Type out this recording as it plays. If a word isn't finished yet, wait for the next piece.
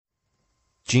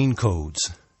Gene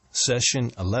Codes,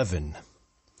 Session 11.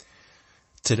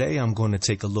 Today I'm going to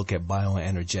take a look at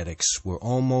bioenergetics. We're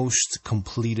almost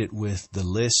completed with the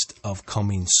list of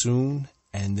coming soon,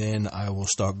 and then I will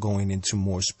start going into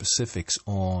more specifics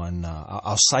on,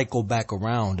 I'll cycle back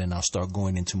around and I'll start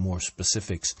going into more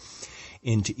specifics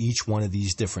into each one of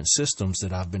these different systems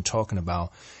that I've been talking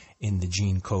about in the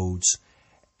Gene Codes.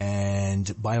 And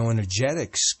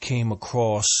bioenergetics came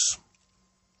across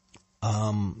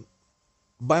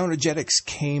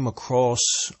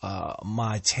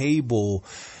my table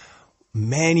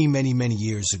many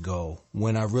years ago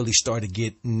when I really started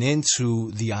getting into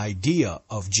the idea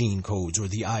of gene codes, or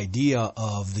the idea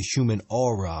of the human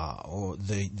aura, or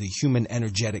the human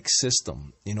energetic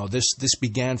system. You know, this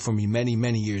began for me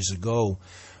many years ago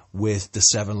with the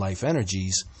 7 life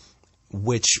energies,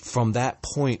 which from that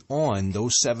point on,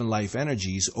 those 7 life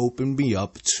energies opened me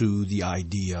up to the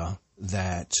idea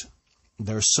that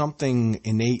there's something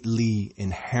innately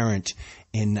inherent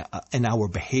in our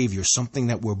behavior, something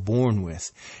that we're born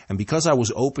with. And because I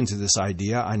was open to this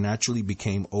idea, I naturally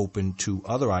became open to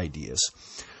other ideas.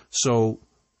 So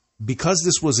because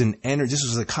this was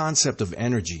a concept of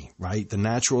energy, right? The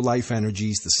natural life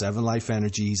energies, the 7 life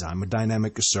energies. I'm a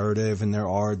dynamic assertive, and there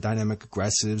are dynamic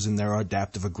aggressives, and there are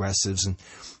adaptive aggressives. And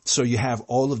so you have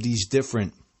all of these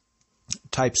different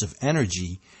types of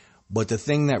energy. But the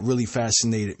thing that really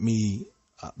fascinated me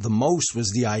the most was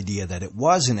the idea that it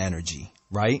was an energy,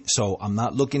 right? So I'm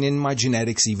not looking in my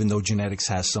genetics, even though genetics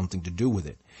has something to do with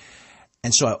it.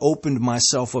 And so I opened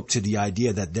myself up to the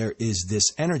idea that there is this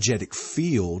energetic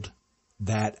field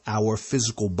that our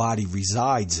physical body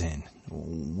resides in.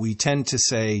 We tend to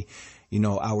say, you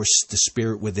know, the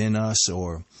spirit within us,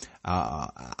 or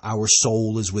our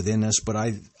soul is within us. But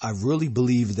I really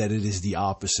believe that it is the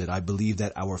opposite. I believe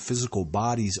that our physical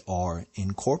bodies are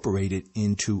incorporated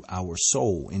into our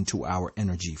soul, into our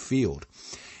energy field.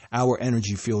 Our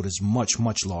energy field is much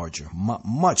larger,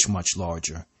 much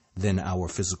larger than our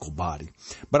physical body.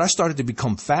 But I started to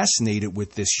become fascinated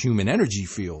with this human energy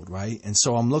field, right? And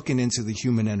so I'm looking into the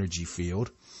human energy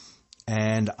field,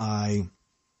 and I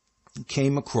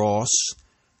came across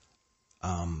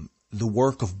the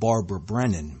work of Barbara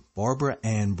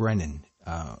Ann Brennan,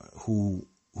 who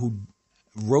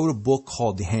wrote a book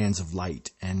called The Hands of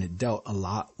Light, and it dealt a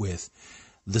lot with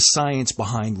the science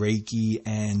behind Reiki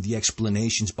and the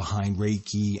explanations behind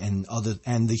Reiki and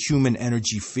the human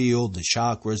energy field, the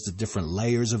chakras, the different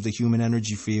layers of the human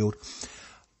energy field.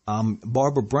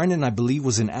 Barbara Brennan, I believe,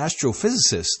 was an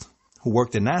astrophysicist who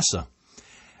worked at NASA.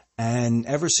 And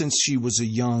ever since she was a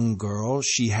young girl,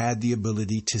 she had the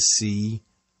ability to see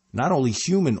not only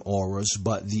human auras,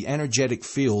 but the energetic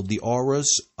field, the auras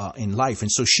in life.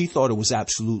 And so she thought it was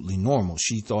absolutely normal.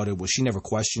 She never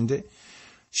questioned it.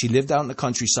 She lived out in the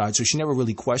countryside, so she never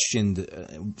really questioned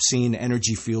seeing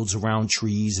energy fields around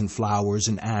trees and flowers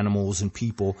and animals and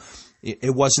people.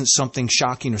 It wasn't something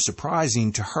shocking or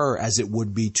surprising to her as it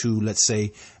would be to, let's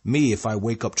say, me if I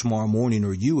wake up tomorrow morning,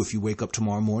 or you if you wake up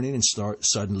tomorrow morning and start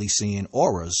suddenly seeing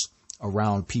auras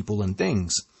around people and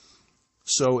things.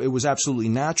 So it was absolutely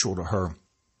natural to her.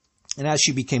 And as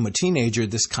she became a teenager,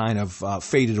 this kind of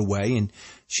faded away, and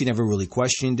she never really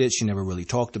questioned it. She never really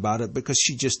talked about it, because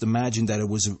she just imagined that it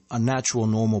was a natural,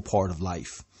 normal part of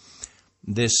life.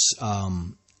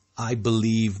 I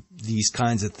believe these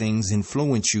kinds of things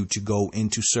influence you to go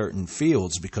into certain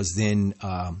fields, because then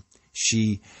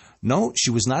she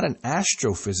was not an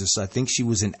astrophysicist. I think she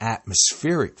was an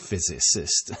atmospheric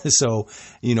physicist. So,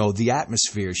 you know, the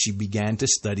atmosphere, she began to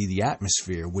study the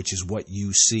atmosphere, which is what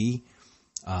you see.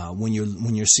 When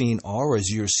you're seeing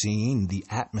auras, you're seeing the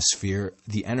atmosphere,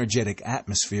 the energetic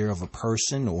atmosphere of a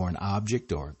person or an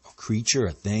object or a creature,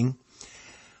 a thing.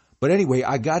 But anyway,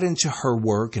 I got into her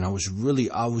work, and I was really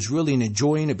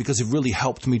enjoying it, because it really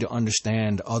helped me to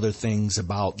understand other things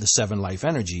about the 7 life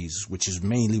energies, which is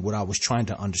mainly what I was trying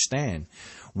to understand,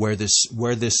 where this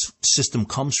system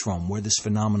comes from, where this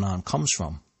phenomenon comes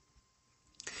from.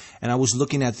 And I was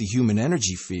looking at the human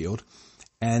energy field,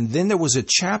 and then there was a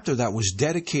chapter that was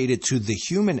dedicated to the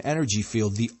human energy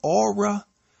field, the aura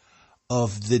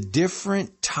of the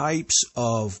different types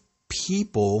of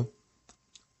people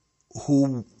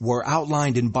who were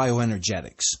outlined in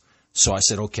bioenergetics. So I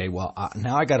said, okay, well,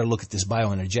 now I got to look at this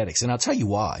bioenergetics. And I'll tell you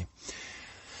why.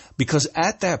 Because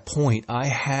at that point, I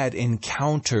had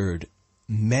encountered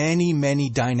many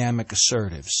dynamic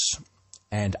assertives.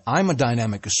 And I'm a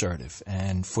dynamic assertive.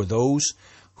 And for those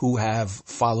who have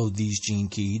followed these gene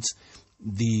keys,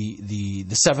 the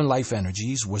 7 life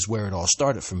energies was where it all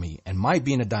started for me. And my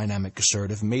being a dynamic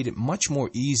assertive made it much more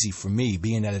easy for me,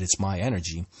 being that it's my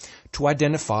energy, to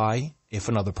identify if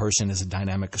another person is a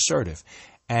dynamic assertive.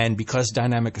 And because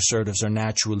dynamic assertives are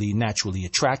naturally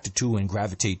attracted to and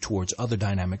gravitate towards other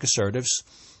dynamic assertives,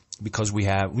 because we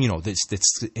have,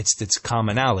 it's this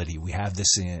commonality. We have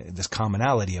this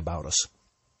commonality about us.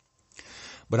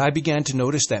 But I began to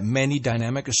notice that many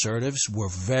dynamic assertives were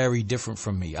very different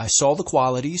from me. I saw the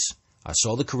qualities, I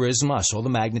saw the charisma, I saw the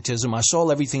magnetism, I saw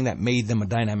everything that made them a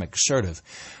dynamic assertive.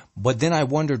 But then I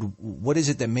wondered, what is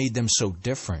it that made them so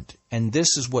different? And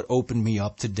this is what opened me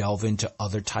up to delve into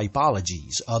other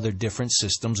typologies, other different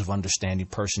systems of understanding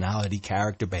personality,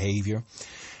 character, behavior.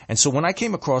 And so when I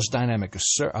came across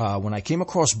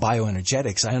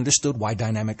bioenergetics, I understood why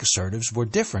dynamic assertives were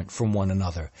different from one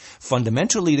another.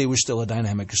 Fundamentally, they were still a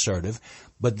dynamic assertive,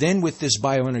 but then with this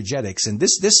bioenergetics, and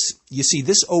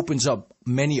this opens up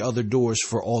many other doors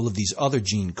for all of these other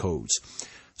gene codes.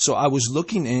 So I was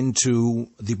looking into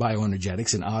the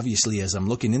bioenergetics, and obviously as I'm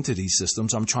looking into these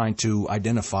systems, I'm trying to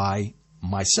identify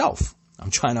myself. I'm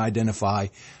trying to identify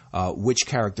which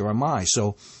character am I.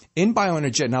 So in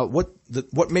bioenergetics, now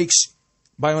what makes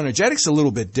bioenergetics a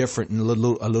little bit different and a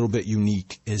little bit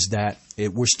unique is that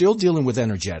we're still dealing with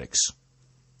energetics,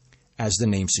 as the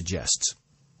name suggests.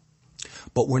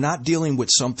 But we're not dealing with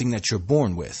something that you're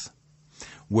born with.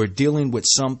 We're dealing with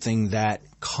something that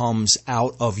comes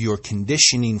out of your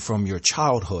conditioning from your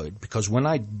childhood. Because when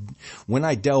I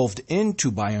delved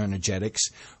into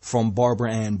bioenergetics from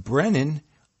Barbara Ann Brennan,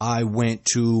 I went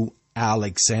to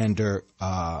Alexander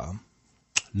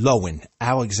Lowen.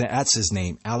 That's his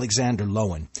name, Alexander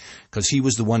Lowen, because he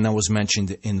was the one that was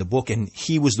mentioned in the book, and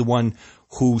he was the one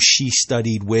who she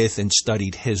studied with and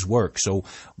studied his work. So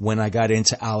when I got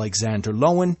into Alexander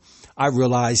Lowen, I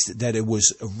realized that it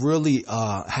was really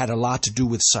had a lot to do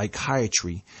with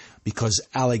psychiatry, because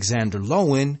Alexander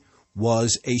Lowen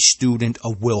was a student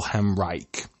of Wilhelm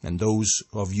Reich. And those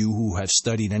of you who have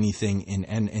studied anything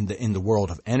in the world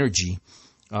of energy,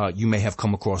 you may have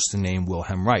come across the name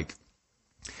Wilhelm Reich.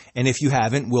 And if you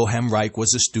haven't, Wilhelm Reich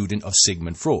was a student of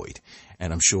Sigmund Freud.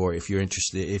 And I'm sure if you're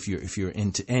interested, if you're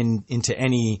into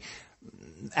any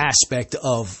aspect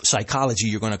of psychology,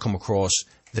 you're going to come across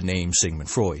the name Sigmund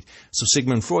Freud. So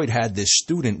Sigmund Freud had this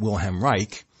student, Wilhelm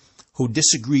Reich, who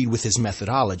disagreed with his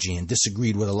methodology and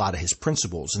disagreed with a lot of his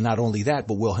principles. And not only that,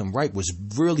 but Wilhelm Reich was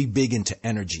really big into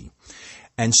energy.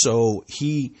 And so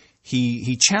he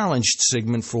challenged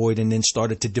Sigmund Freud and then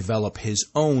started to develop his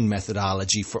own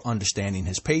methodology for understanding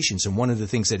his patients. And one of the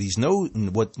things that he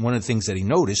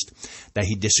noticed that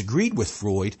he disagreed with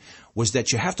Freud was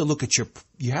that you have to look at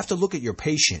your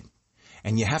patient,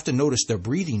 and you have to notice their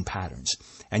breathing patterns,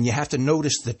 and you have to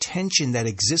notice the tension that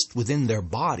exists within their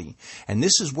body. And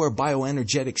this is where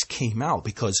bioenergetics came out,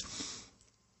 because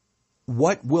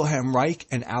what Wilhelm Reich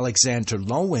and Alexander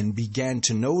Lowen began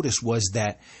to notice was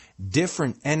that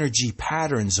different energy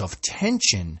patterns of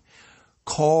tension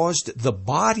caused the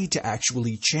body to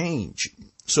actually change.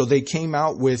 So they came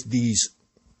out with this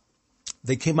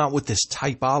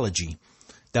typology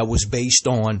that was based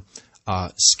on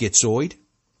schizoid,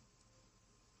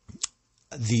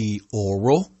 the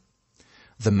oral,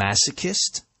 the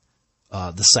masochist,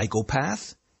 the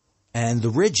psychopath, and the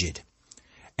rigid.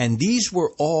 And these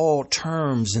were all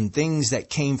terms and things that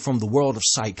came from the world of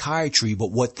psychiatry.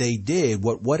 But what they did,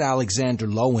 what Alexander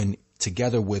Lowen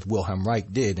together with Wilhelm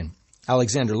Reich did, and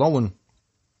Alexander Lowen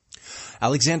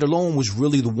was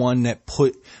really the one that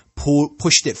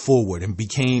pushed it forward and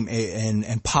became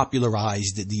and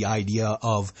popularized the idea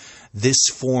of this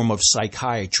form of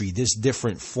psychiatry, this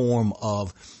different form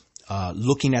of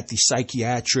looking at the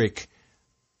psychiatric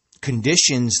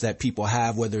conditions that people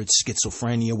have, whether it's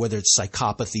schizophrenia, whether it's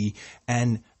psychopathy,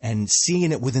 and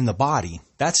seeing it within the body.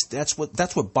 That's what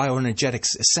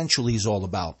bioenergetics essentially is all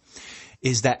about,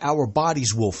 is that our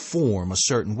bodies will form a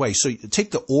certain way. So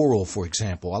take the oral, for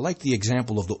example. I like the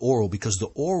example of the oral because the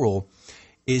oral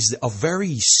is a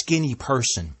very skinny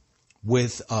person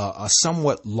with a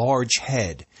somewhat large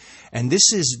head. And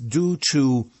this is due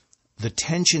to the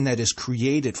tension that is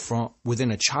created from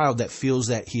within a child that feels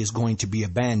that he is going to be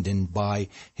abandoned by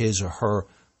his or her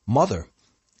mother.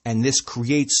 And this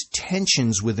creates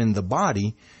tensions within the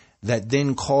body that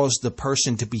then cause the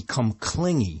person to become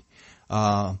clingy,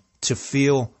 to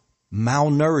feel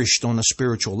malnourished on a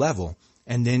spiritual level,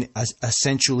 and then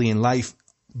essentially in life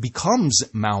becomes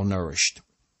malnourished.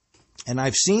 And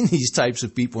I've seen these types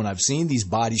of people, and I've seen these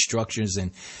body structures,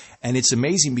 and it's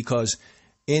amazing because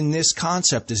in this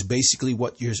concept is basically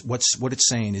what it's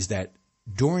saying is that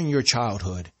during your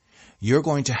childhood, you're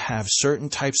going to have certain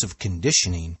types of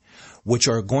conditioning which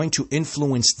are going to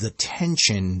influence the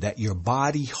tension that your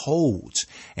body holds.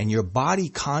 And your body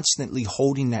constantly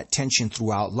holding that tension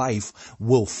throughout life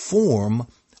will form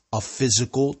a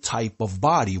physical type of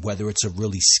body, whether it's a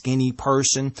really skinny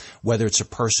person, whether it's a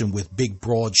person with big,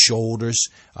 broad shoulders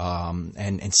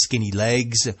and skinny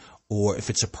legs, or if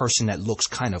it's a person that looks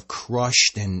kind of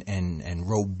crushed and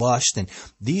robust. And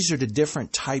these are the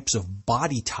different types of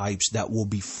body types that will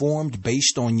be formed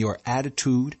based on your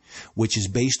attitude, which is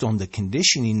based on the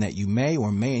conditioning that you may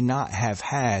or may not have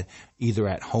had either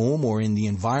at home or in the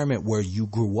environment where you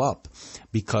grew up,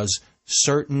 because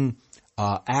certain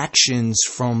actions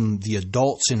from the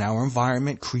adults in our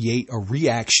environment create a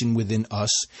reaction within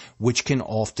us, which can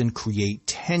often create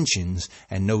tensions.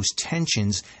 And those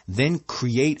tensions then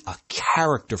create a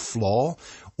character flaw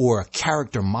or a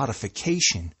character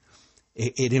modification.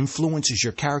 It influences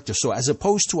your character. So as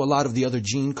opposed to a lot of the other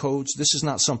gene codes, this is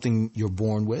not something you're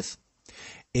born with.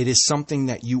 It is something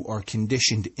that you are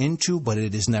conditioned into, but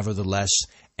it is nevertheless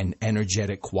an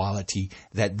energetic quality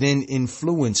that then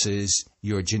influences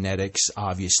your genetics,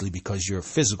 obviously, because your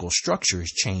physical structure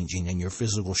is changing, and your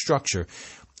physical structure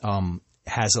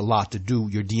has a lot to do,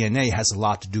 your DNA has a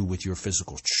lot to do with your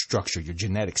physical structure. Your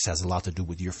genetics has a lot to do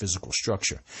with your physical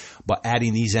structure. But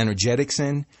adding these energetics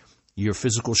in, your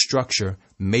physical structure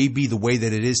may be the way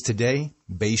that it is today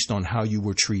based on how you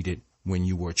were treated when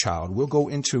you were a child. We'll go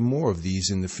into more of these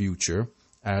in the future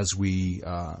as we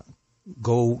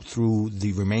go through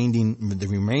the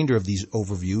remainder of these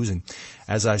overviews. And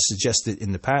as I suggested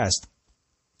in the past,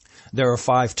 there are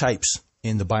 5 types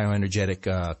in the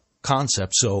bioenergetic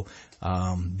concept. So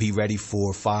be ready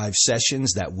for 5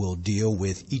 sessions that will deal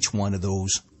with each one of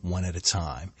those one at a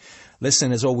time.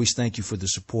 Listen, as always, thank you for the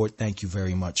support. Thank you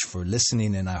very much for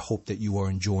listening, and I hope that you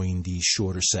are enjoying these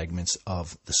shorter segments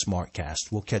of the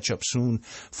SmartCast. We'll catch up soon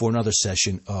for another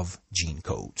session of Gene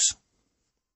Codes.